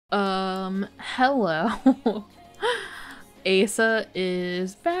Hello. Asa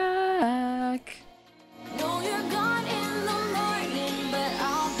is back. No, you're gone in the morning, but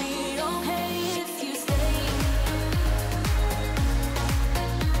I'll be okay if you stay.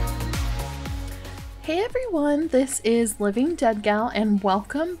 Hey everyone, this is Living Dead Gal and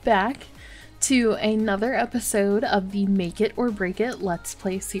welcome back to another episode of the Make It or Break It Let's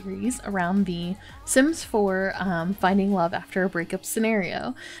Play series around the Sims 4 Finding Love After a Breakup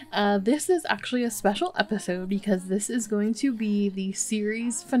scenario. This is actually a special episode because this is going to be the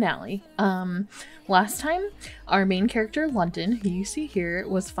series finale. Last time, our main character London, who you see here,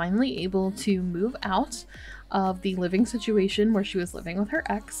 was finally able to move out of the living situation where she was living with her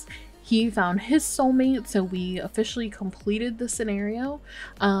ex. He found his soulmate, so we officially completed the scenario.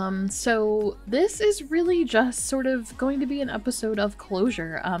 So this is really just sort of going to be an episode of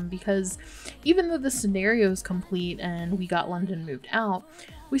closure, because even though the scenario is complete and we got London moved out,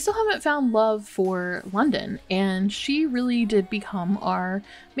 we still haven't found love for London, and she really did become our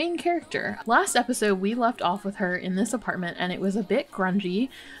main character. Last episode, we left off with her in this apartment, and it was a bit grungy.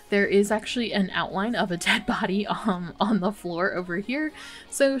 There is actually an outline of a dead body on the floor over here,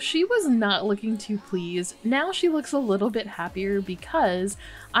 so she was not looking too pleased. Now she looks a little bit happier because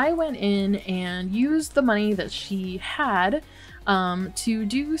I went in and used the money that she had to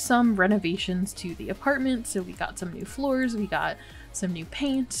do some renovations to the apartment. So we got some new floors, we got some new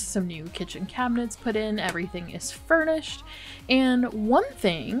paint, some new kitchen cabinets put in, everything is furnished. And one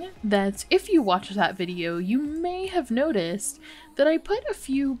thing that, if you watch that video, you may have noticed that I put a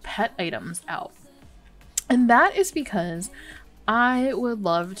few pet items out. And that is because I would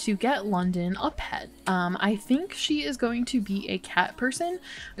love to get London a pet. I think she is going to be a cat person.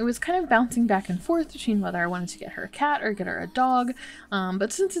 I was kind of bouncing back and forth between whether I wanted to get her a cat or get her a dog,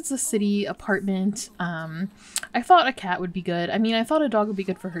 but since it's a city apartment, I thought a cat would be good. I mean, I thought a dog would be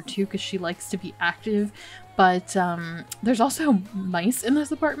good for her too because she likes to be active, but there's also mice in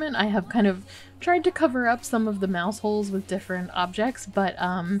this apartment. I have kind of tried to cover up some of the mouse holes with different objects, but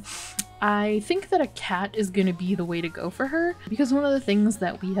I think that a cat is going to be the way to go for her, because one of the things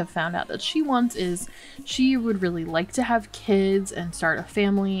that we have found out that she wants is she would really like to have kids and start a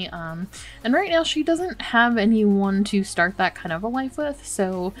family, and right now she doesn't have anyone to start that kind of a life with,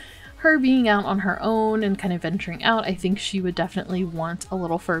 so her being out on her own and kind of venturing out, I think she would definitely want a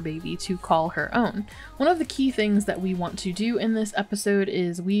little fur baby to call her own. One of the key things that we want to do in this episode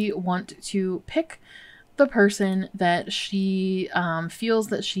is we want to pick the person that she feels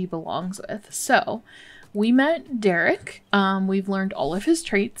that she belongs with. So we met Derek. We've learned all of his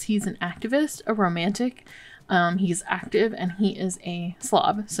traits. He's an activist, a romantic, he's active, and he is a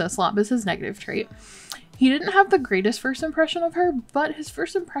slob. So slob is his negative trait. He didn't have the greatest first impression of her, but his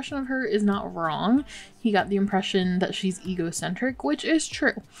first impression of her is not wrong. He got the impression that she's egocentric, which is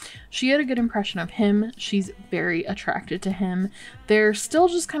true. She had a good impression of him. She's very attracted to him. They're still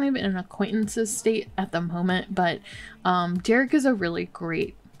just kind of in an acquaintances state at the moment, but Derek is a really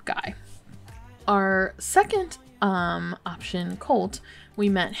great guy. Our second option, Colt, we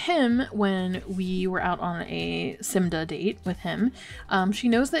met him when we were out on a Simda date with him. She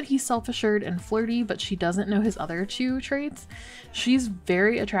knows that he's self-assured and flirty, but she doesn't know his other two traits. She's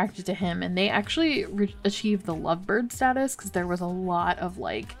very attracted to him, and they actually achieved the lovebird status because there was a lot of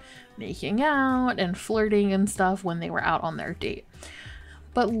like making out and flirting and stuff when they were out on their date.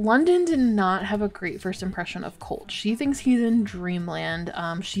 But London did not have a great first impression of Colt. She thinks he's in dreamland.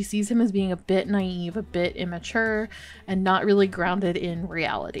 She sees him as being a bit naive, a bit immature, and not really grounded in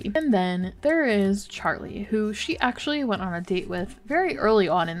reality. And then there is Charlie, who she actually went on a date with very early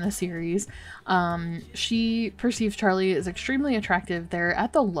on in the series. She perceives Charlie as extremely attractive. They're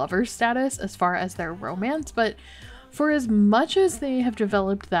at the lover status as far as their romance, but for as much as they have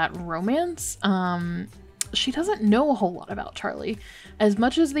developed that romance, she doesn't know a whole lot about Charlie. As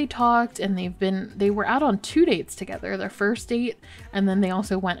much as they talked, and they were out on 2 dates together, their first date, and then they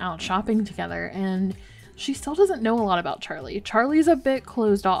also went out shopping together, and she still doesn't know a lot about Charlie. Charlie's a bit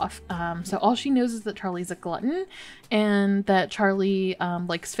closed off, so all she knows is that Charlie's a glutton and that Charlie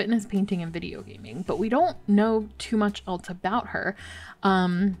likes fitness, painting, and video gaming, but we don't know too much else about her.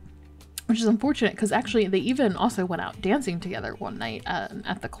 Which is unfortunate because actually they even also went out dancing together one night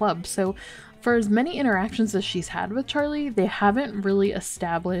at the club. So for as many interactions as she's had with Charlie, they haven't really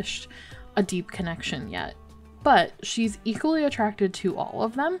established a deep connection yet. But she's equally attracted to all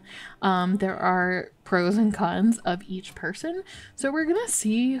of them. There are pros and cons of each person. So we're gonna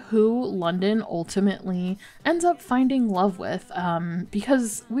see who London ultimately ends up finding love with,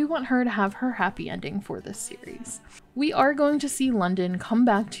 because we want her to have her happy ending for this series. We are going to see London come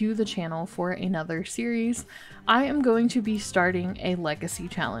back to the channel for another series. I am going to be starting a legacy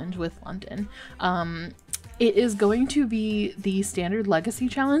challenge with London. It is going to be the standard legacy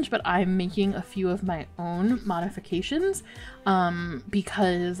challenge, but I'm making a few of my own modifications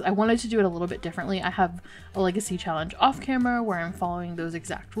because I wanted to do it a little bit differently. I have a legacy challenge off camera where I'm following those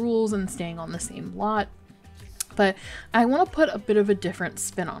exact rules and staying on the same lot, but I want to put a bit of a different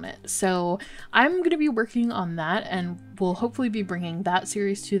spin on it. So I'm going to be working on that, and we'll hopefully be bringing that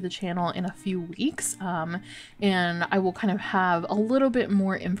series to the channel in a few weeks. And I will kind of have a little bit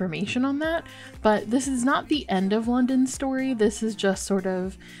more information on that. But this is not the end of London's story. This is just sort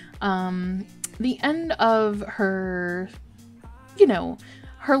of the end of her, you know,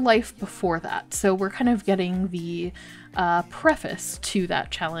 her life before that. So we're kind of getting the preface to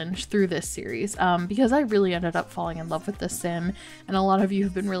that challenge through this series because I really ended up falling in love with this sim, and a lot of you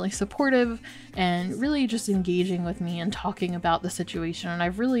have been really supportive and really just engaging with me and talking about the situation, and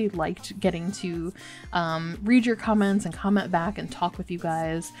I've really liked getting to read your comments and comment back and talk with you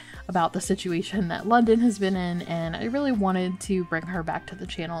guys about the situation that London has been in, and I really wanted to bring her back to the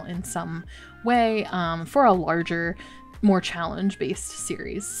channel in some way for a larger, more challenge-based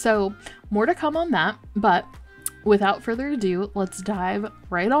series. So more to come on that, but without further ado, let's dive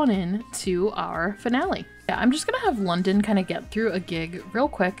right on in to our finale. Yeah, I'm just gonna have London kind of get through a gig real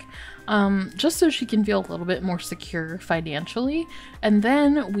quick, just so she can feel a little bit more secure financially, and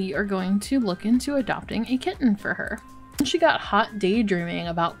then we are going to look into adopting a kitten for her. She got hot daydreaming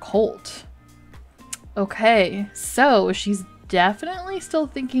about Colt. Okay, so she's definitely still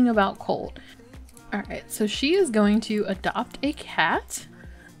thinking about Colt. Alright, so she is going to adopt a cat.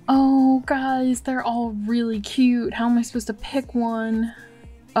 Oh, guys, they're all really cute. How am I supposed to pick one?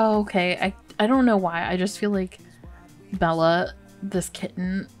 Oh, okay, I don't know why. I just feel like Bella, this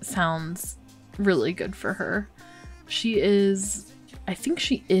kitten, sounds really good for her. She is, I think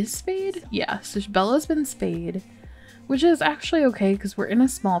she is spayed? Yeah, so Bella's been spayed, which is actually okay because we're in a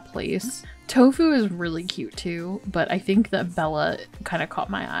small place. Tofu is really cute too, but I think that Bella kind of caught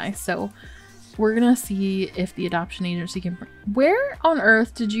my eye, so we're gonna see if the adoption agency can... Where on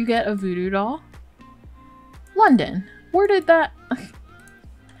earth did you get a voodoo doll? London. Where did that...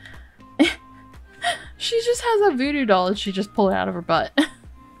 She just has a voodoo doll and she just pulled it out of her butt.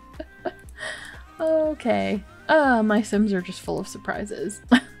 Okay. My Sims are just full of surprises.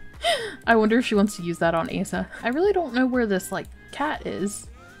 I wonder if she wants to use that on Asa. I really don't know where this, like, cat is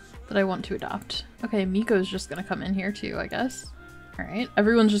that I want to adopt. Okay, Miko's just gonna come in here too, I guess. Alright,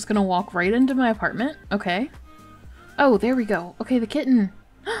 everyone's just gonna walk right into my apartment. Okay. Oh, there we go. Okay, the kitten.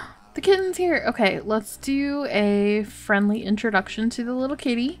 The kitten's here. Okay, let's do a friendly introduction to the little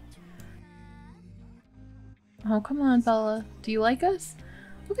kitty. Oh, come on, Bella. Do you like us?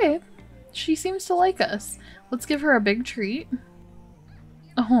 Okay, she seems to like us. Let's give her a big treat.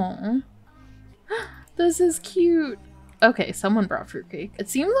 Oh, this is cute. Okay, someone brought fruitcake. It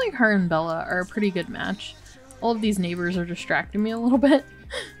seems like her and Bella are a pretty good match. All of these neighbors are distracting me a little bit.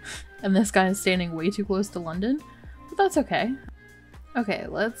 And this guy is standing way too close to London. But that's okay. Okay,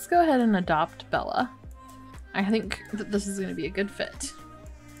 let's go ahead and adopt Bella. I think that this is going to be a good fit.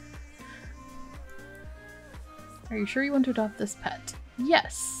 Are you sure you want to adopt this pet?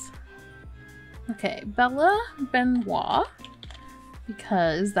 Yes. Okay, Bella Benoit.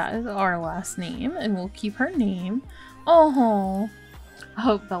 Because that is our last name, and we'll keep her name. Oh,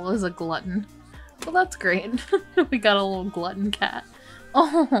 Bella's a glutton. Well, that's great. We got a little glutton cat.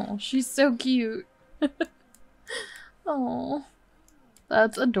 Oh, she's so cute. Oh,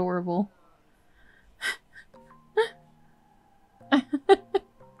 that's adorable.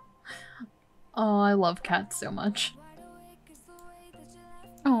 Oh, I love cats so much.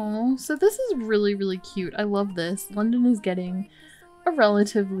 Oh, so this is really, really cute. I love this. London is getting a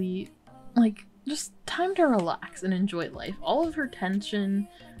relatively, like, just time to relax and enjoy life. All of her tension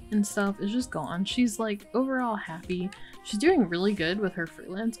and stuff is just gone. She's like overall happy. She's doing really good with her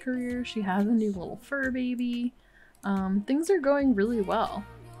freelance career. She has a new little fur baby. Things are going really well.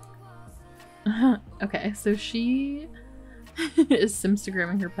 Okay, so she is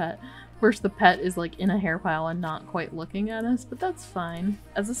Simstagramming her pet. Of course, the pet is like in a hair pile and not quite looking at us, but that's fine.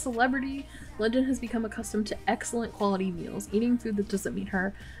 As a celebrity, London has become accustomed to excellent quality meals. Eating food that doesn't meet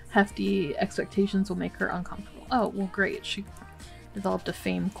her hefty expectations will make her uncomfortable. Oh, well, great. She developed a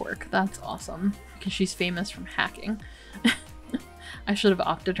fame quirk. That's awesome. Because she's famous from hacking. I should have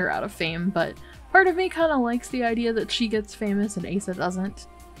opted her out of fame, but part of me kind of likes the idea that she gets famous and Asa doesn't.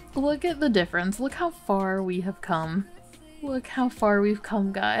 Look at the difference. Look how far we have come. Look how far we've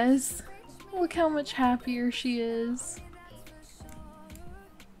come, guys. Look how much happier she is.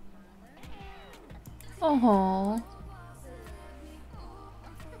 Oh.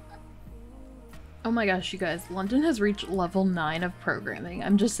 Oh my gosh, you guys, London has reached level 9 of programming.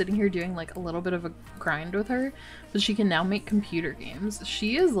 I'm just sitting here doing like a little bit of a grind with her, but she can now make computer games.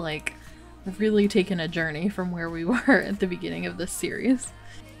 She is like really taken a journey from where we were at the beginning of this series.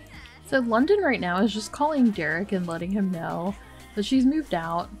 So London right now is just calling Derek and letting him know that she's moved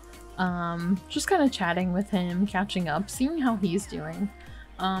out. Just kind of chatting with him, catching up, seeing how he's doing.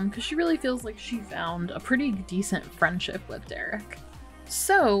 Because she really feels like she found a pretty decent friendship with Derek.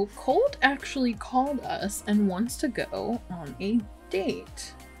 So Colt actually called us and wants to go on a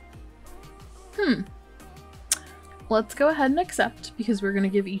date. Let's go ahead and accept, because we're going to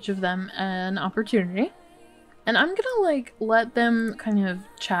give each of them an opportunity. And I'm gonna like let them kind of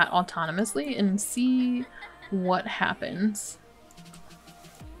chat autonomously and see what happens.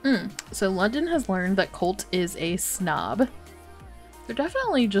 So London has learned that Colt is a snob. They're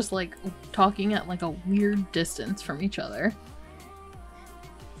definitely just like talking at like a weird distance from each other.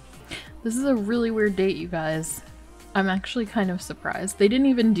 This is a really weird date, you guys. I'm actually kind of surprised. They didn't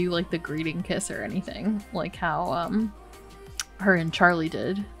even do like the greeting kiss or anything, like how her and Charlie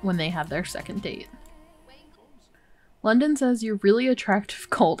did when they had their second date. London says, "You're really attractive,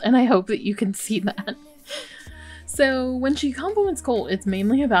 Colt, and I hope that you can see that." So when she compliments Colt, it's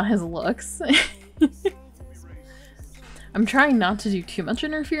mainly about his looks. I'm trying not to do too much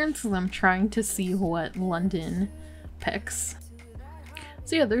interference because I'm trying to see what London picks.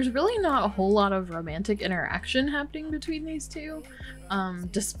 So yeah, there's really not a whole lot of romantic interaction happening between these two,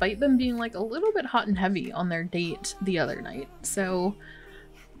 despite them being like a little bit hot and heavy on their date the other night. So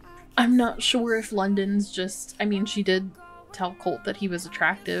I'm not sure if London's just, I mean, she did tell Colt that he was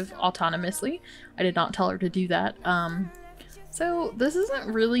attractive autonomously. I did not tell her to do that. So this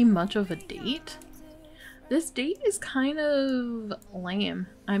isn't really much of a date. This date is kind of lame.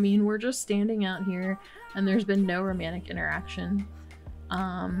 I mean, we're just standing out here and there's been no romantic interaction.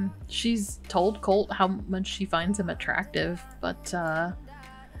 She's told Colt how much she finds him attractive, but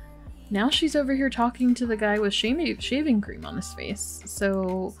now she's over here talking to the guy with shaving cream on his face.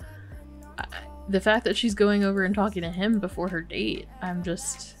 So the fact that she's going over and talking to him before her date, I'm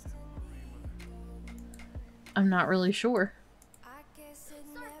not really sure.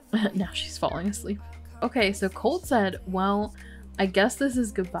 Now she's falling asleep. Okay, so Colt said, "Well, I guess this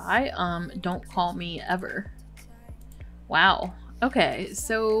is goodbye. Don't call me ever." Wow. Okay,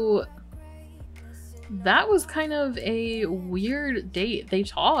 so that was kind of a weird date. They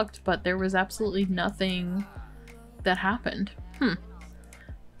talked, but there was absolutely nothing that happened.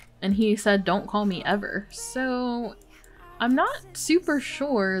 And he said, "Don't call me ever." So I'm not super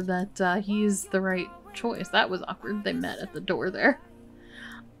sure that he's the right choice. That was awkward. They met at the door there.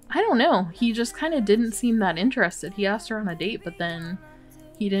 I don't know. He just kind of didn't seem that interested. He asked her on a date, but then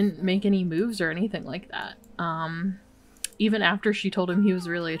he didn't make any moves or anything like that. Even after she told him he was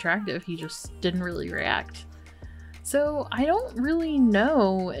really attractive, he just didn't really react. So I don't really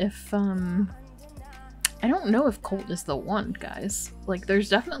know if, Colt is the one, guys. Like, there's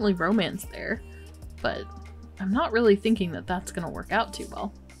definitely romance there, but I'm not really thinking that that's gonna work out too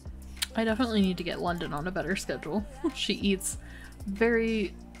well. I definitely need to get London on a better schedule. She eats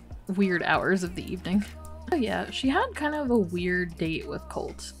very weird hours of the evening. Oh yeah, she had kind of a weird date with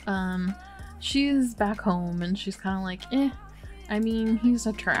Colt. She's back home and she's kind of like, I mean, he's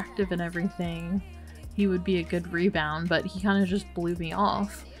attractive and everything. He would be a good rebound, but he kind of just blew me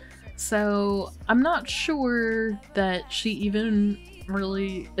off. So I'm not sure that she even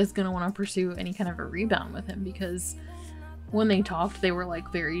really is going to want to pursue any kind of a rebound with him, because when they talked, they were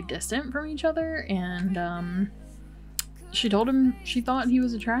like very distant from each other, and she told him she thought he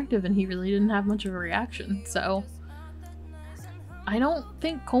was attractive and he really didn't have much of a reaction. So I don't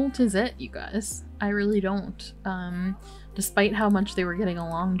think Colt is it, you guys. I really don't. Despite how much they were getting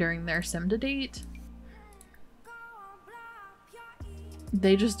along during their Simda date,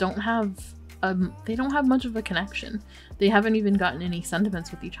 they just don't have much of a connection. They haven't even gotten any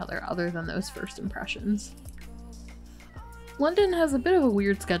sentiments with each other than those first impressions. London has a bit of a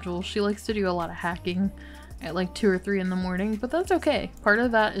weird schedule. She likes to do a lot of hacking at like 2 or 3 in the morning, but that's okay. Part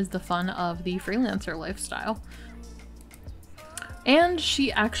of that is the fun of the freelancer lifestyle. And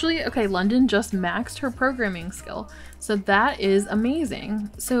she actually, okay, London just maxed her programming skill, so that is amazing.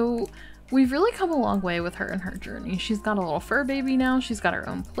 So we've really come a long way with her and her journey. She's got a little fur baby now, she's got her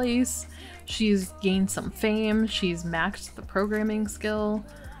own place, she's gained some fame, she's maxed the programming skill.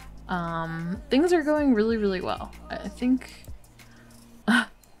 Things are going really, really well, I think.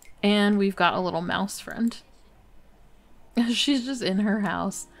 And we've got a little mouse friend. She's just in her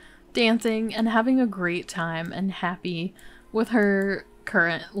house, dancing and having a great time and happy with her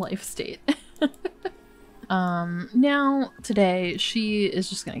current life state. Now, today, she is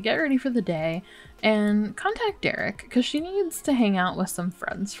just gonna get ready for the day and contact Derek because she needs to hang out with some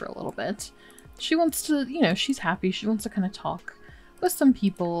friends for a little bit. She wants to, you know, she's happy. She wants to kind of talk with some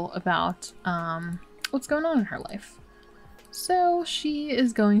people about what's going on in her life. So she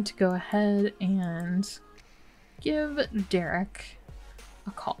is going to go ahead and give Derek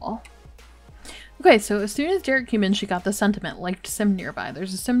a call. Okay, so as soon as Derek came in, she got the sentiment, liked sim nearby.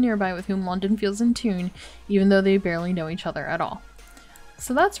 There's a sim nearby with whom London feels in tune, even though they barely know each other at all.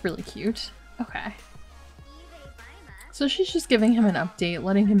 So that's really cute. Okay. So she's just giving him an update,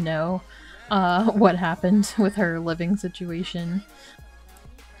 letting him know what happened with her living situation.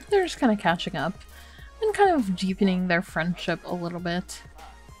 They're just kind of catching up and kind of deepening their friendship a little bit.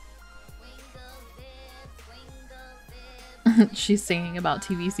 She's singing about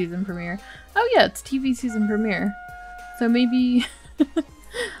TV season premiere. Oh yeah, it's TV season premiere. So maybe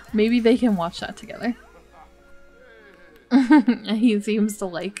maybe they can watch that together. He seems to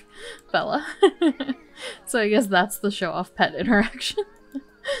like Bella. So I guess that's the show off pet interaction.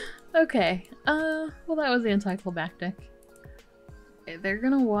 Okay. Well that was anticlimactic. Okay, they're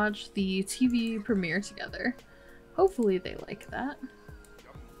gonna watch the TV premiere together. Hopefully they like that.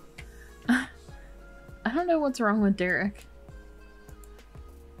 I don't know what's wrong with Derek.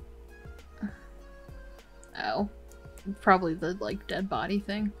 Oh, probably the like dead body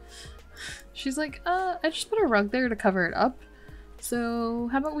thing. She's like, I just put a rug there to cover it up, so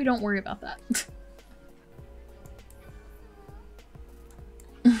how about we don't worry about that.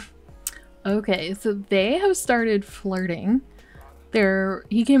 Okay, so they have started flirting.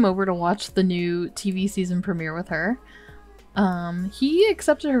 He came over to watch the new TV season premiere with her. He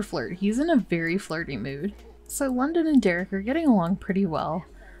accepted her flirt. He's in a very flirty mood. So London and Derek are getting along pretty well.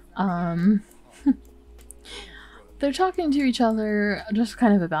 They're talking to each other just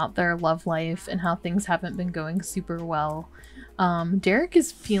kind of about their love life and how things haven't been going super well. Derek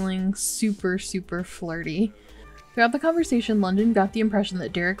is feeling super flirty. Throughout the conversation, London got the impression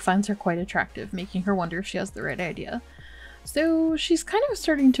that Derek finds her quite attractive, making her wonder if she has the right idea. So she's kind of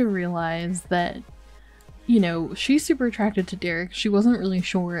starting to realize that, you know, she's super attracted to Derek. She wasn't really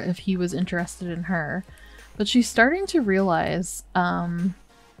sure if he was interested in her, but she's starting to realize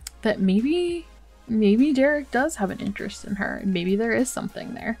that maybe Derek does have an interest in her, and maybe there is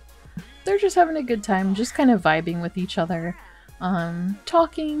something there. They're just having a good time, just kind of vibing with each other,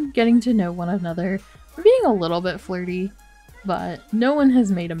 talking, getting to know one another, being a little bit flirty, but no one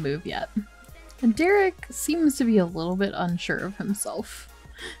has made a move yet. And Derek seems to be a little bit unsure of himself.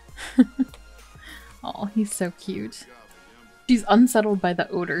 Oh, he's so cute. She's unsettled by the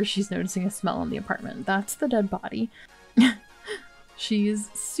odor. She's noticing a smell in the apartment. That's the dead body. She's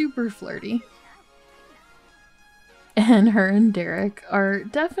super flirty. And her and Derek are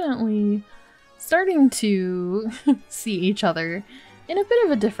definitely starting to see each other in a bit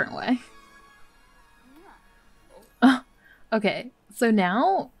of a different way. Okay, so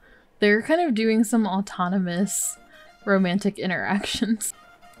now they're kind of doing some autonomous romantic interactions.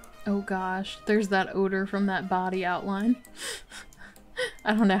 Oh gosh, there's that odor from that body outline.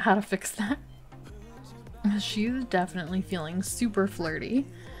 I don't know how to fix that. She's definitely feeling super flirty.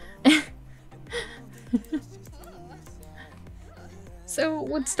 So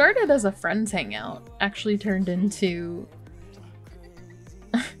what started as a friends hangout actually turned into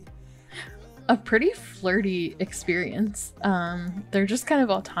a pretty flirty experience. They're just kind of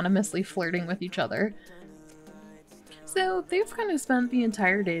autonomously flirting with each other. So they've kind of spent the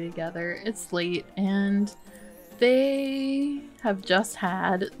entire day together. It's late and they have just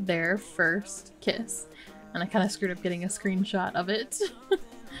had their first kiss. And I kind of screwed up getting a screenshot of it.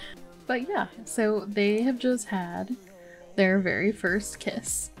 But yeah, so they have just had their very first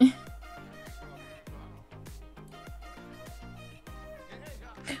kiss.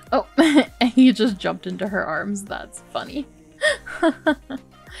 Oh, he just jumped into her arms. That's funny.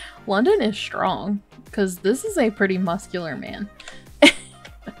 London is strong, because this is a pretty muscular man.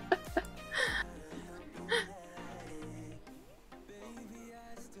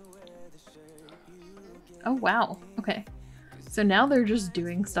 Oh wow, okay. So now they're just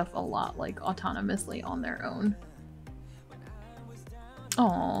doing stuff a lot, like, autonomously on their own.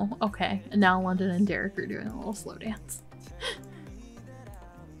 Oh, okay. And now London and Derek are doing a little slow dance.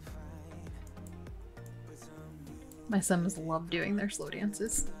 My Sims love doing their slow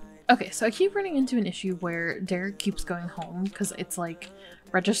dances. Okay, so I keep running into an issue where Derek keeps going home because it's like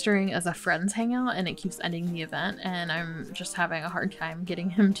registering as a friends hangout and it keeps ending the event, and I'm just having a hard time getting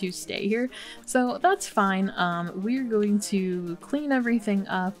him to stay here. So that's fine. We're going to clean everything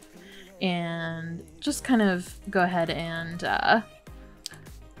up and just kind of go ahead and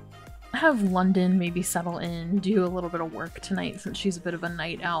have London maybe settle in, do a little bit of work tonight since she's a bit of a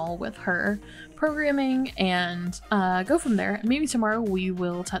night owl with her programming, and go from there. Maybe tomorrow we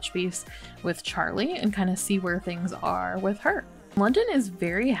will touch base with Charlie and kind of see where things are with her. London is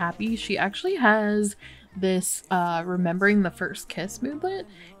very happy. She actually has this remembering the first kiss moodlet,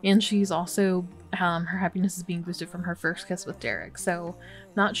 and she's also her happiness is being boosted from her first kiss with Derek, so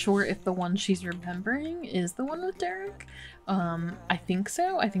not sure if the one she's remembering is the one with Derek. I think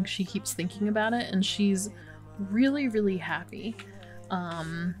so. I think she keeps thinking about it and she's really happy.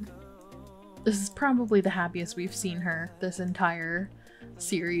 This is probably the happiest we've seen her this entire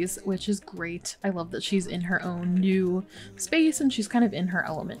series, which is great. I love that she's in her own new space and she's kind of in her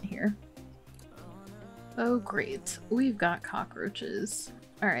element here. Oh great, we've got cockroaches.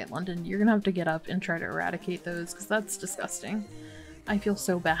 Alright London, you're gonna have to get up and try to eradicate those because that's disgusting. I feel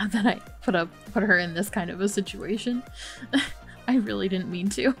so bad that I put her in this kind of a situation. I really didn't mean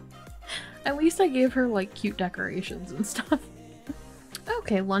to. At least I gave her like cute decorations and stuff.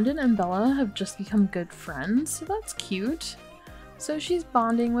 Okay, London and Bella have just become good friends, so that's cute. So she's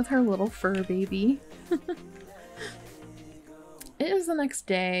bonding with her little fur baby. It is the next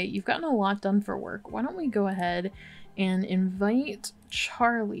day. You've gotten a lot done for work. Why don't we go ahead and invite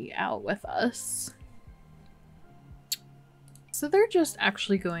Charlie out with us? So they're just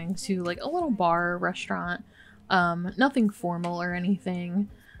actually going to like a little bar restaurant. Nothing formal or anything.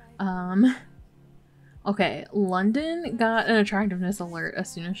 Okay, London got an attractiveness alert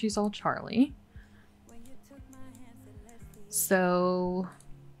as soon as she saw Charlie. So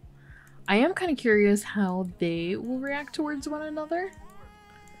I am kind of curious how they will react towards one another.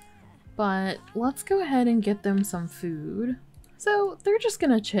 But let's go ahead and get them some food. So they're just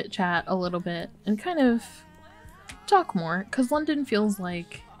gonna chit chat a little bit and kind of talk more, because London feels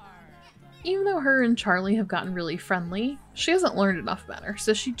like even though her and Charlie have gotten really friendly, she hasn't learned enough about her.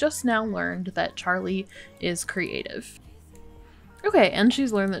 So she just now learned that Charlie is creative. Okay, and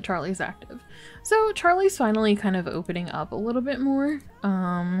she's learned that Charlie's active. So Charlie's finally kind of opening up a little bit more.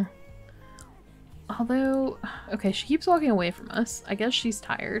 Although, okay, she keeps walking away from us. I guess she's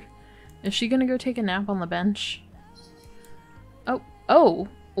tired. Is she gonna go take a nap on the bench? Oh,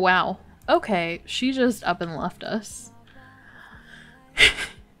 wow. Okay, she just up and left us.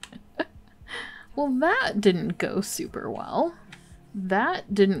 Well, that didn't go super well.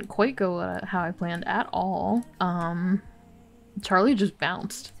 That didn't quite go how I planned at all. Charlie just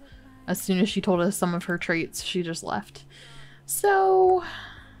bounced. As soon as she told us some of her traits, she just left. So,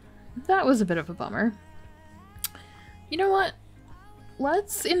 that was a bit of a bummer. You know what?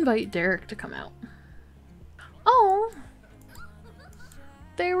 Let's invite Derek to come out. Oh!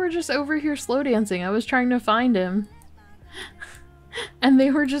 They were just over here slow dancing. I was trying to find him. And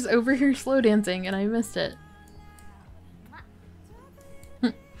they were just over here slow dancing and I missed it.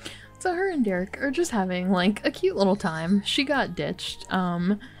 So her and Derek are just having like a cute little time. She got ditched.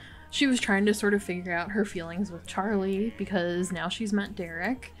 She was trying to sort of figure out her feelings with Charlie because now she's met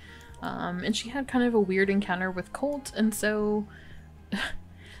Derek. And she had kind of a weird encounter with Colt, and so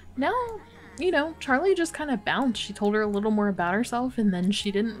now, you know, Charlie just kind of bounced. She told her a little more about herself and then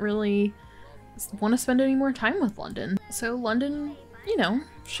she didn't really want to spend any more time with London. So London, you know,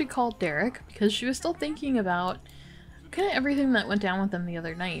 she called Derek because she was still thinking about kind of everything that went down with them the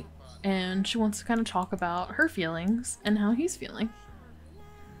other night. And she wants to kind of talk about her feelings and how he's feeling.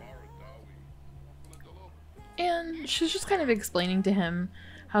 And she's just kind of explaining to him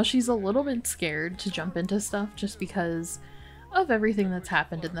how she's a little bit scared to jump into stuff just because of everything that's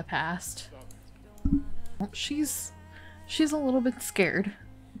happened in the past. She's a little bit scared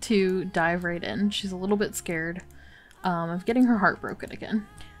to dive right in. She's a little bit scared of getting her heart broken again.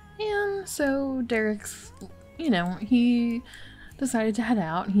 And so Derek's, you know, he decided to head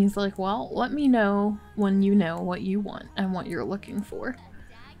out. He's like, well, let me know when you know what you want and what you're looking for.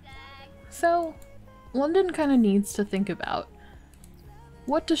 So London kind of needs to think about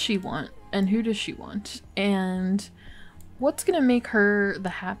what does she want and who does she want and what's gonna make her the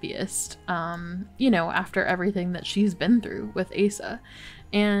happiest, you know, after everything that she's been through with Asa.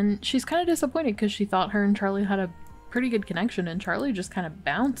 And she's kind of disappointed because she thought her and Charlie had a pretty good connection and Charlie just kind of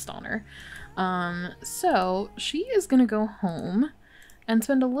bounced on her. So she is gonna go home and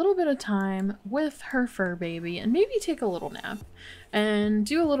spend a little bit of time with her fur baby and maybe take a little nap and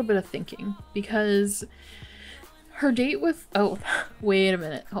do a little bit of thinking because her date with, oh, wait a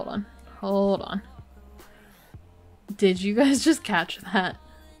minute, hold on. Did you guys just catch that?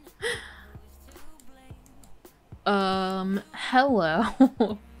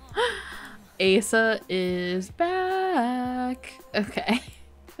 Hello. Asa is back. Okay.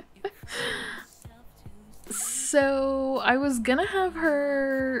 So I was gonna have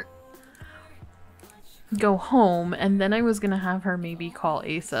her go home, and then I was gonna have her maybe call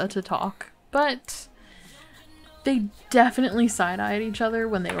Asa to talk, but they definitely side-eyed each other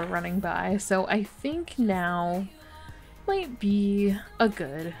when they were running by, so I think now might be a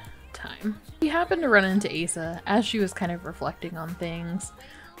good time. We happened to run into Asa as she was kind of reflecting on things.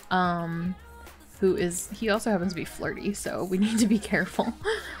 He also happens to be flirty, so we need to be careful.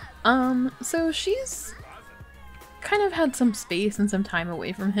 So she's kind of had some space and some time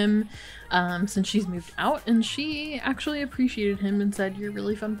away from him since she's moved out, and she actually appreciated him and said, "You're a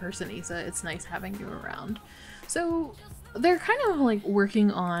really fun person, Asa. It's nice having you around." So they're kind of like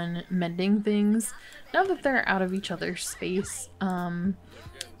working on mending things now that they're out of each other's space.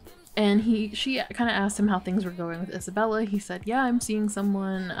 And she kind of asked him how things were going with Isabella. He said, "Yeah, I'm seeing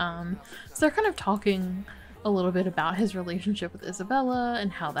someone." So they're kind of talking a little bit about his relationship with Isabella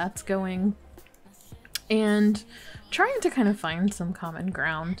and how that's going, and trying to kind of find some common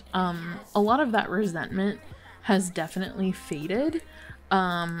ground. A lot of that resentment has definitely faded.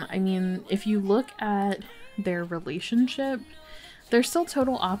 I mean, if you look at their relationship, they're still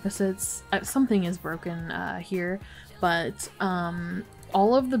total opposites. Something is broken here, but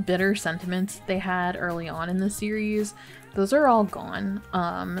all of the bitter sentiments they had early on in the series, those are all gone.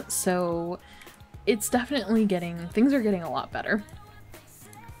 So it's definitely things are getting a lot better.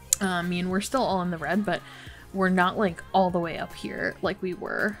 I mean, we're still all in the red, but we're not like all the way up here like we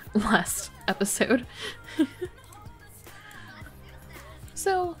were last episode.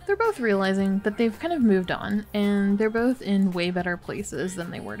 So they're both realizing that they've kind of moved on, and they're both in way better places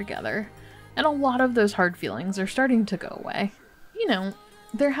than they were together. And a lot of those hard feelings are starting to go away. You know,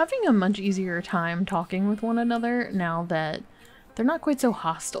 they're having a much easier time talking with one another now that they're not quite so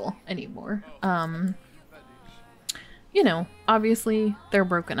hostile anymore. You know, obviously they're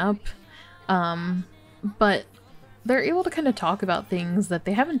broken up, but they're able to kind of talk about things that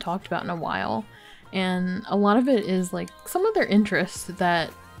they haven't talked about in a while. And a lot of it is like some of their interests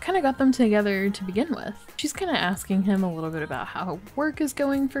that kind of got them together to begin with. She's kind of asking him a little bit about how work is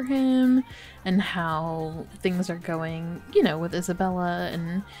going for him and how things are going, you know, with Isabella,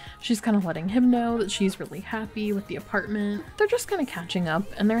 and she's kind of letting him know that she's really happy with the apartment. They're just kind of catching up,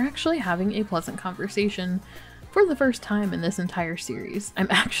 and they're actually having a pleasant conversation for the first time in this entire series. I'm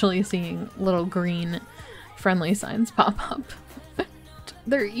actually seeing little green friendly signs pop up.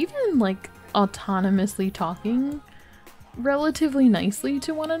 They're even like autonomously talking relatively nicely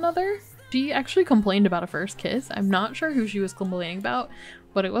to one another. She actually complained about a first kiss. I'm not sure who she was complaining about,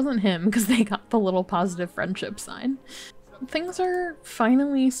 but it wasn't him because they got the little positive friendship sign. Things are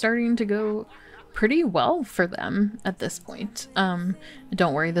finally starting to go pretty well for them at this point.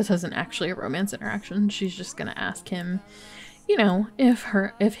 Don't worry, this isn't actually a romance interaction. She's just gonna ask him, you know,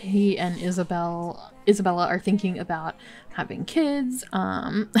 if he and Isabella are thinking about having kids.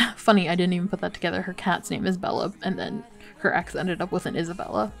 Funny, I didn't even put that together. Her cat's name is Bella, and then her ex ended up with an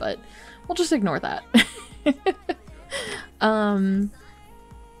Isabella, but we'll just ignore that.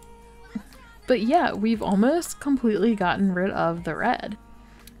 But yeah, we've almost completely gotten rid of the red.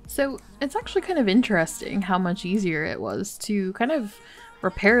 So it's actually kind of interesting how much easier it was to kind of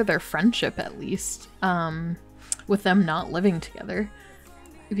repair their friendship, at least, with them not living together,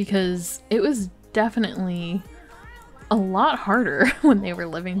 because it was definitely a lot harder when they were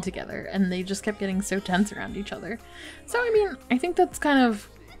living together and they just kept getting so tense around each other. So I mean, I think that's kind of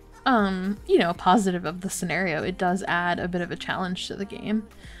you know, a positive of the scenario. It does add a bit of a challenge to the game.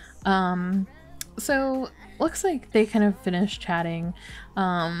 So looks like they kind of finished chatting.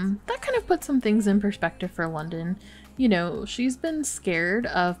 That kind of put some things in perspective for London. You know, she's been scared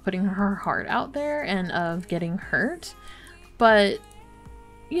of putting her heart out there and of getting hurt, but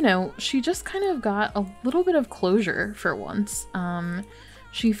you know, she just kind of got a little bit of closure for once.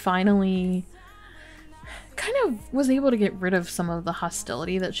 She finally kind of was able to get rid of some of the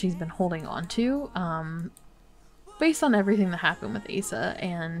hostility that she's been holding on to, based on everything that happened with Asa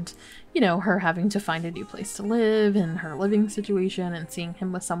and, you know, her having to find a new place to live and her living situation and seeing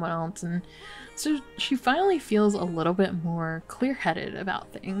him with someone else. And so she finally feels a little bit more clear-headed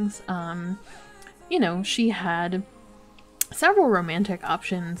about things. You know, she had several romantic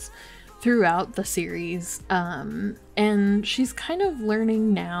options throughout the series, and she's kind of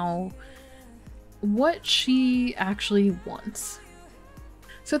learning now what she actually wants.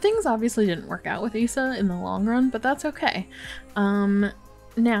 So things obviously didn't work out with Asa in the long run, but that's okay.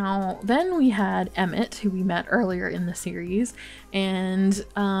 Now, then we had Emmett, who we met earlier in the series, and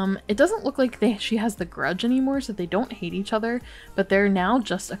it doesn't look like she has the grudge anymore, so they don't hate each other, but they're now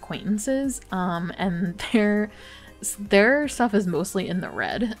just acquaintances, and their stuff is mostly in the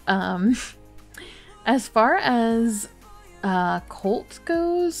red. As far as Colt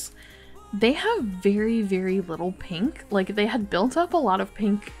goes, they have very, very little pink. Like, they had built up a lot of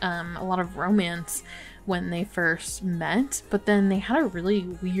pink, a lot of romance when they first met, but then they had a really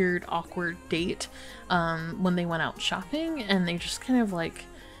weird, awkward date when they went out shopping, and they just kind of like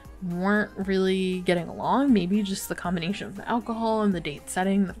weren't really getting along. Maybe just the combination of the alcohol and the date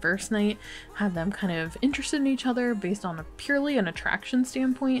setting the first night had them kind of interested in each other based on a purely an attraction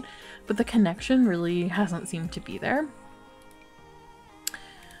standpoint, but the connection really hasn't seemed to be there.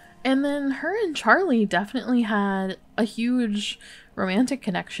 And then her and Charlie definitely had a huge romantic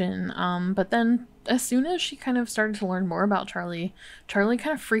connection, but then as soon as she kind of started to learn more about Charlie, Charlie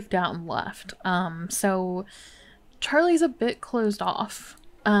kind of freaked out and left. So Charlie's a bit closed off.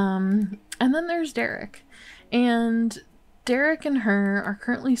 And then there's Derek, and Derek and her are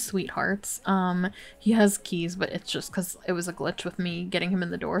currently sweethearts. He has keys, but it's just because it was a glitch with me getting him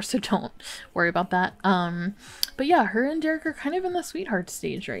in the door, so don't worry about that. But yeah, her and Derek are kind of in the sweetheart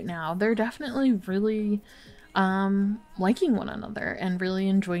stage right now. They're definitely really liking one another and really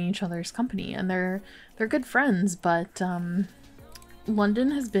enjoying each other's company, and they're good friends, but London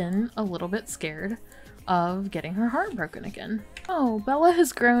has been a little bit scared of getting her heart broken again. Oh, Bella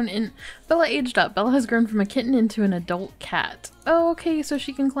aged up. Bella has grown from a kitten into an adult cat. Oh, okay, so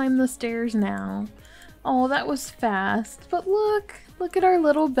she can climb the stairs now. Oh, that was fast. But look at our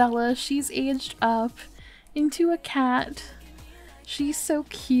little Bella. She's aged up into a cat. She's so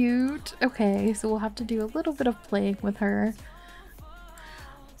cute. Okay, so we'll have to do a little bit of playing with her.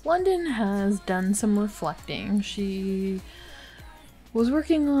 London has done some reflecting. She was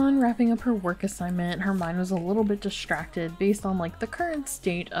working on wrapping up her work assignment. Her mind was a little bit distracted based on like the current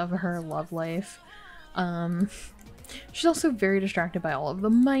state of her love life. She's also very distracted by all of the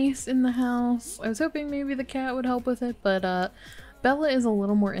mice in the house. I was hoping maybe the cat would help with it, but Bella is a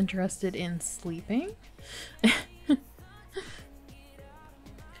little more interested in sleeping.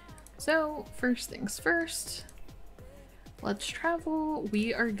 So first things first, let's travel.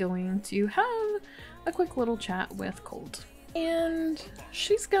 We are going to have a quick little chat with Colt. And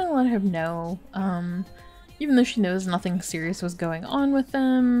she's gonna let him know, even though she knows nothing serious was going on with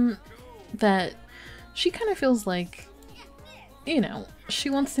them, that she kind of feels like, you know, she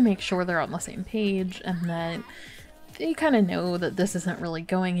wants to make sure they're on the same page and that they kind of know that this isn't really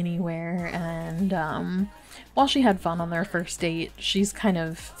going anywhere. And while she had fun on their first date, she's kind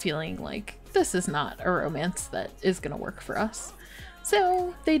of feeling like this is not a romance that is gonna work for us.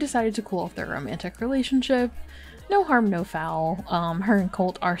 So they decided to cool off their romantic relationship. No harm, no foul. Her and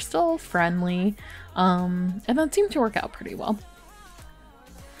Colt are still friendly, and that seemed to work out pretty well.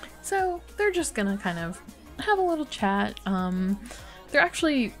 So they're just gonna kind of have a little chat.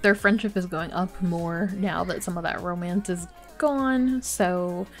 Their friendship is going up more now that some of that romance is gone,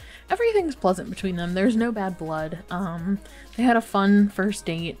 so everything's pleasant between them. There's no bad blood. They had a fun first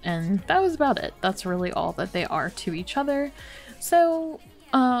date, and that was about it. That's really all that they are to each other. So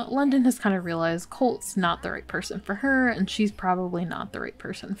London has kind of realized Colt's not the right person for her, and she's probably not the right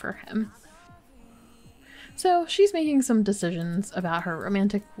person for him. So she's making some decisions about her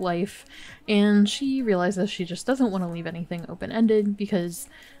romantic life, and she realizes she just doesn't want to leave anything open-ended because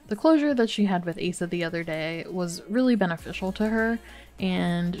the closure that she had with Asa the other day was really beneficial to her,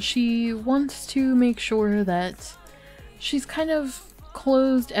 and she wants to make sure that she's kind of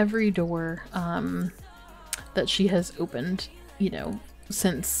closed every door that she has opened, you know,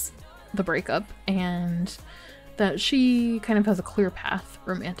 since the breakup, and that she kind of has a clear path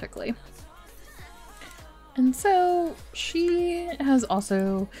romantically. And so she has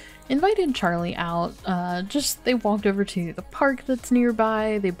also invited Charlie out. They walked over to the park that's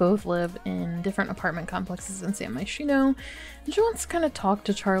nearby. They both live in different apartment complexes in San Myshuno, and she wants to kind of talk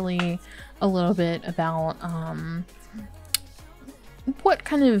to Charlie a little bit about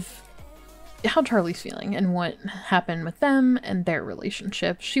how Charlie's feeling and what happened with them and their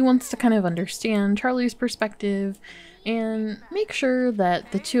relationship. She wants to kind of understand Charlie's perspective and make sure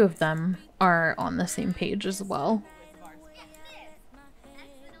that the two of them are on the same page as well.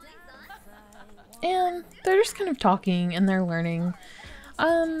 And they're just kind of talking, and they're learning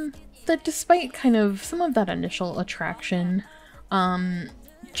that despite kind of some of that initial attraction,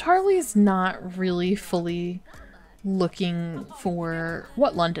 Charlie's not really fully looking for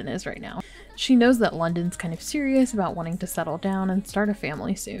what London is right now. She knows that London's kind of serious about wanting to settle down and start a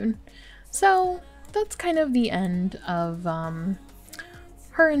family soon. So that's kind of the end of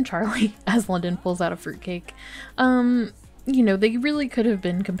her and Charlie as London pulls out a fruitcake. You know, they really could have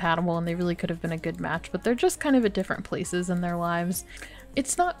been compatible and they really could have been a good match, but they're just kind of at different places in their lives.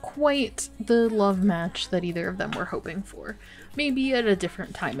 It's not quite the love match that either of them were hoping for. Maybe at a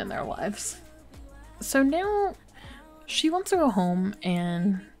different time in their lives. So now she wants to go home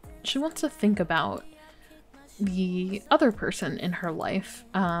and she wants to think about the other person in her life,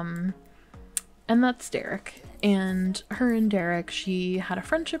 and that's Derek. And her and Derek, she had a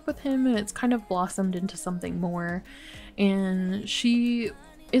friendship with him, and it's kind of blossomed into something more, and she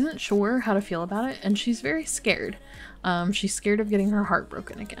isn't sure how to feel about it, and she's very scared. She's scared of getting her heart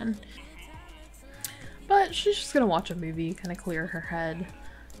broken again. But she's just gonna watch a movie, kind of clear her head,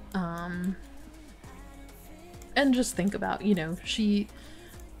 and just think about, you know, she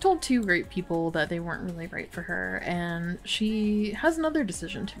told two great people that they weren't really right for her, and she has another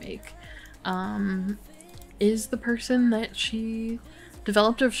decision to make. Is the person that she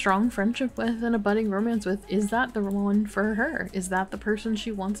developed a strong friendship with and a budding romance with, is that the one for her? Is that the person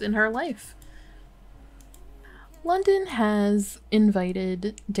she wants in her life? London has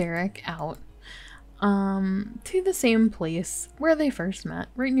invited Derek out to the same place where they first met,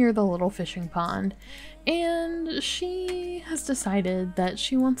 right near the little fishing pond, and she has decided that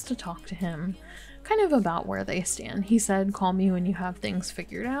she wants to talk to him kind of about where they stand. He said, "Call me when you have things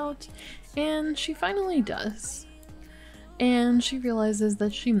figured out," and she finally does. And she realizes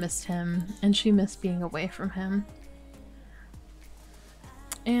that she missed him, and she missed being away from him.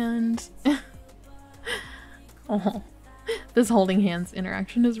 And oh, this holding hands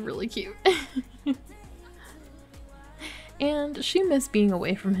interaction is really cute. And she missed being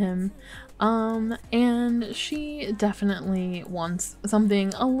away from him, and she definitely wants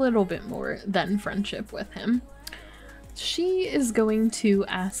something a little bit more than friendship with him. She is going to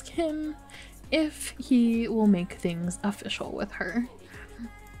ask him if he will make things official with her.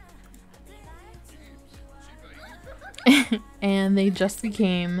 And they just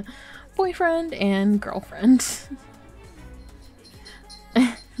became boyfriend and girlfriend.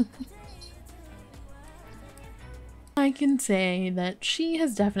 I can say that she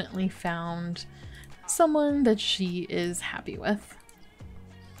has definitely found someone that she is happy with.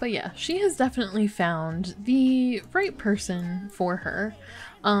 But yeah, she has definitely found the right person for her.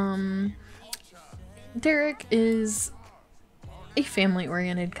 Derek is a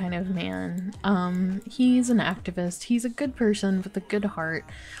family-oriented kind of man. He's an activist. He's a good person with a good heart.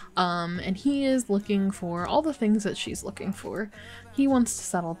 And he is looking for all the things that she's looking for. He wants to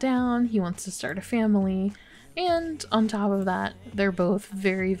settle down. He wants to start a family. And on top of that, they're both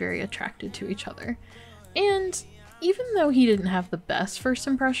very, very attracted to each other. And even though he didn't have the best first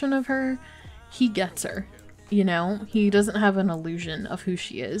impression of her, he gets her. You know, he doesn't have an illusion of who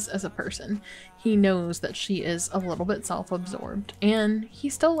she is as a person. He knows that she is a little bit self-absorbed, and he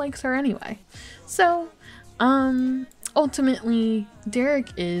still likes her anyway. So, ultimately, Derek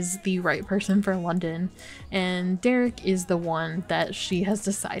is the right person for London, and Derek is the one that she has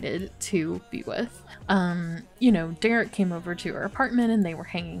decided to be with. You know, Derek came over to her apartment and they were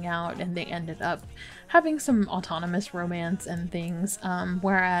hanging out, and they ended up having some autonomous romance and things,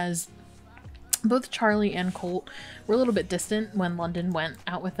 whereas both Charlie and Colt were a little bit distant when London went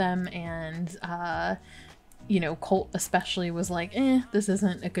out with them, and you know, Colt especially was like, this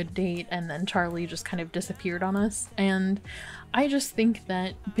isn't a good date, and then Charlie just kind of disappeared on us. And I just think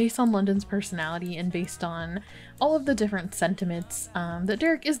that based on London's personality and based on all of the different sentiments, that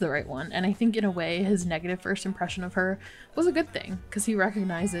Derek is the right one. And I think in a way his negative first impression of her was a good thing, because he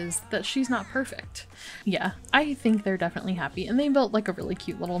recognizes that she's not perfect. Yeah, I think they're definitely happy, and they built like a really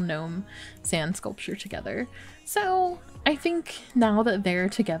cute little gnome sand sculpture together. So I think now that they're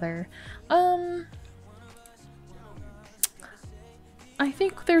together, I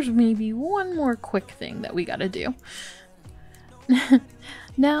think there's maybe one more quick thing that we gotta do.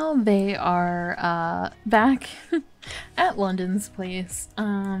 Now they are back at London's place,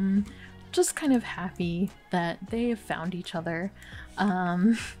 just kind of happy that they have found each other,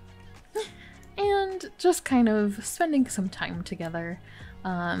 and just kind of spending some time together,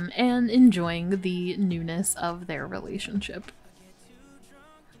 and enjoying the newness of their relationship.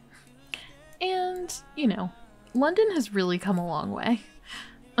 And, you know, London has really come a long way.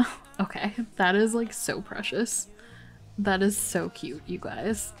 Okay, that is like so precious. That is so cute, you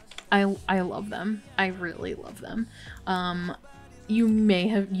guys. I love them. I really love them. You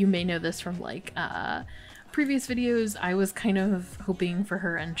may know this from like previous videos. I was kind of hoping for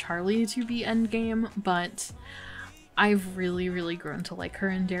her and Charlie to be endgame, but I've really grown to like her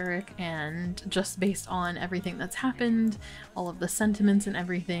and Derek, and just based on everything that's happened, all of the sentiments and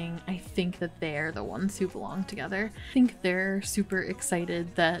everything, I think that they're the ones who belong together. I think they're super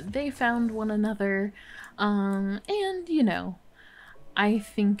excited that they found one another, and you know, I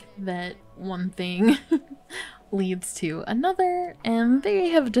think that one thing leads to another, and they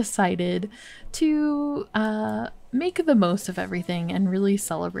have decided to make the most of everything and really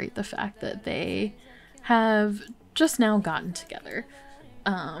celebrate the fact that they have just now gotten together.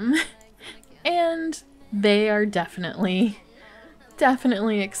 Um, and they are definitely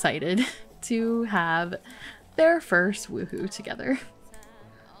excited to have their first woohoo together.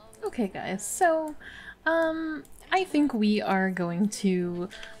 Okay guys, so I think we are going to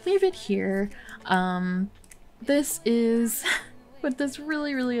leave it here. This is with this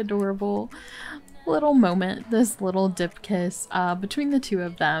really adorable little moment, this little dip kiss between the two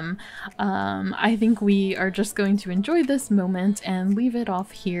of them. I think we are just going to enjoy this moment and leave it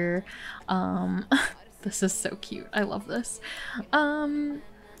off here. This is so cute. I love this.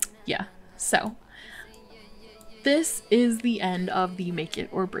 Yeah, so this is the end of the Make It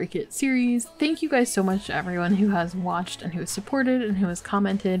or Break It series. Thank you guys so much to everyone who has watched and who has supported and who has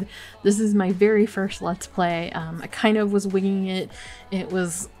commented. This is my very first Let's Play. I kind of was winging it. It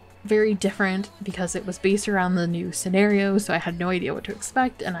was very different because it was based around the new scenario, so I had no idea what to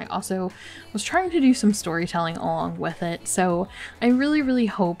expect, and I also was trying to do some storytelling along with it. So I really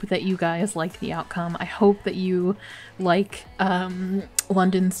hope that you guys like the outcome. I hope that you like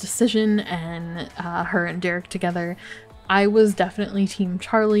London's decision and her and Derek together. I was definitely Team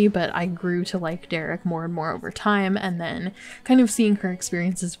Charlie, but I grew to like Derek more and more over time, and then kind of seeing her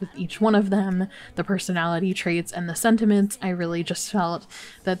experiences with each one of them, the personality traits and the sentiments, I really just felt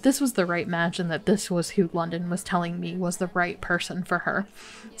that this was the right match and that this was who London was telling me was the right person for her.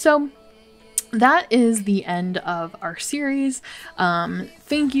 So that is the end of our series.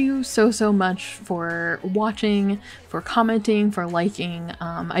 Thank you so much for watching, for commenting, for liking.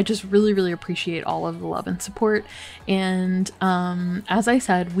 I just really appreciate all of the love and support. And as I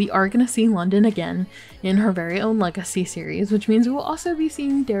said, we are going to see London again in her very own Legacy series, which means we will also be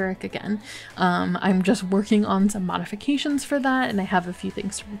seeing Derek again. I'm just working on some modifications for that, and I have a few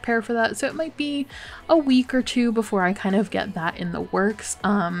things to prepare for that, so it might be a week or two before I kind of get that in the works.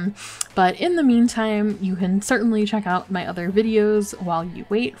 But in the meantime, you can certainly check out my other videos while you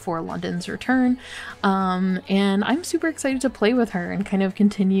wait for London's return. And I'm super excited to play with her and kind of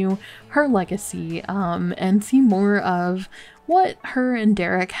continue her legacy and see more of what her and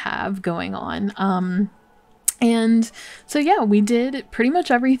Derek have going on. And so yeah, we did pretty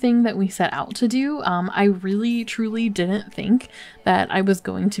much everything that we set out to do. I really truly didn't think that I was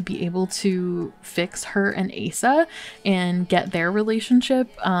going to be able to fix her and Asa and get their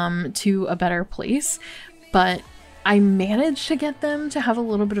relationship to a better place, but I managed to get them to have a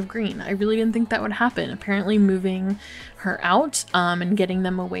little bit of green. I really didn't think that would happen. Apparently moving her out and getting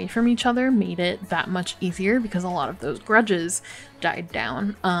them away from each other made it that much easier because a lot of those grudges died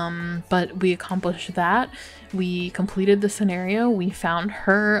down. But we accomplished that. We completed the scenario, we found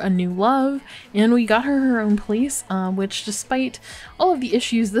her a new love, and we got her own place, which despite all of the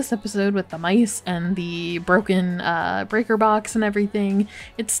issues this episode with the mice and the broken breaker box and everything,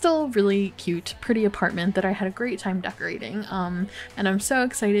 it's still really cute, pretty apartment that I had a great time decorating. And I'm so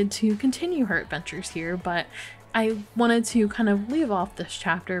excited to continue her adventures here, but I wanted to kind of leave off this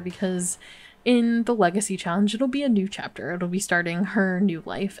chapter because in the Legacy Challenge, it'll be a new chapter. It'll be starting her new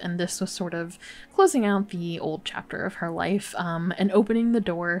life, and this was sort of closing out the old chapter of her life and opening the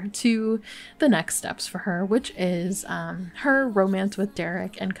door to the next steps for her, which is her romance with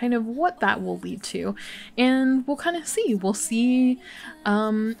Derek and kind of what that will lead to. And we'll kind of see. We'll see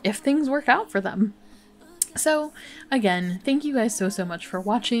if things work out for them. So again, thank you guys so much for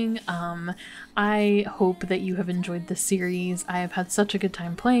watching. I hope that you have enjoyed this series. I have had such a good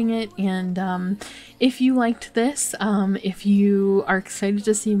time playing it, and if you liked this, if you are excited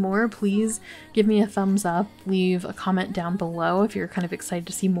to see more, please give me a thumbs up, leave a comment down below if you're kind of excited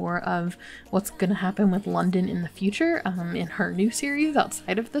to see more of what's going to happen with London in the future in her new series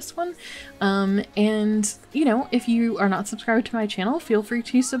outside of this one. And you know, if you are not subscribed to my channel, feel free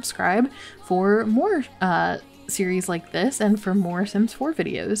to subscribe for more series like this and for more Sims 4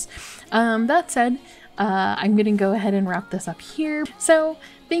 videos. That said, I'm gonna go ahead and wrap this up here. So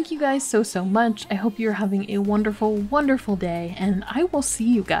thank you guys so much. I hope you're having a wonderful day, and I will see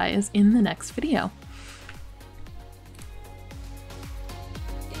you guys in the next video.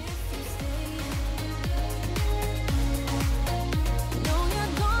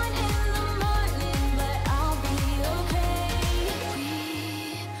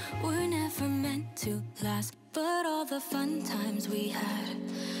 But all the fun times we had,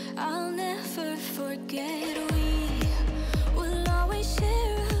 I'll never forget. We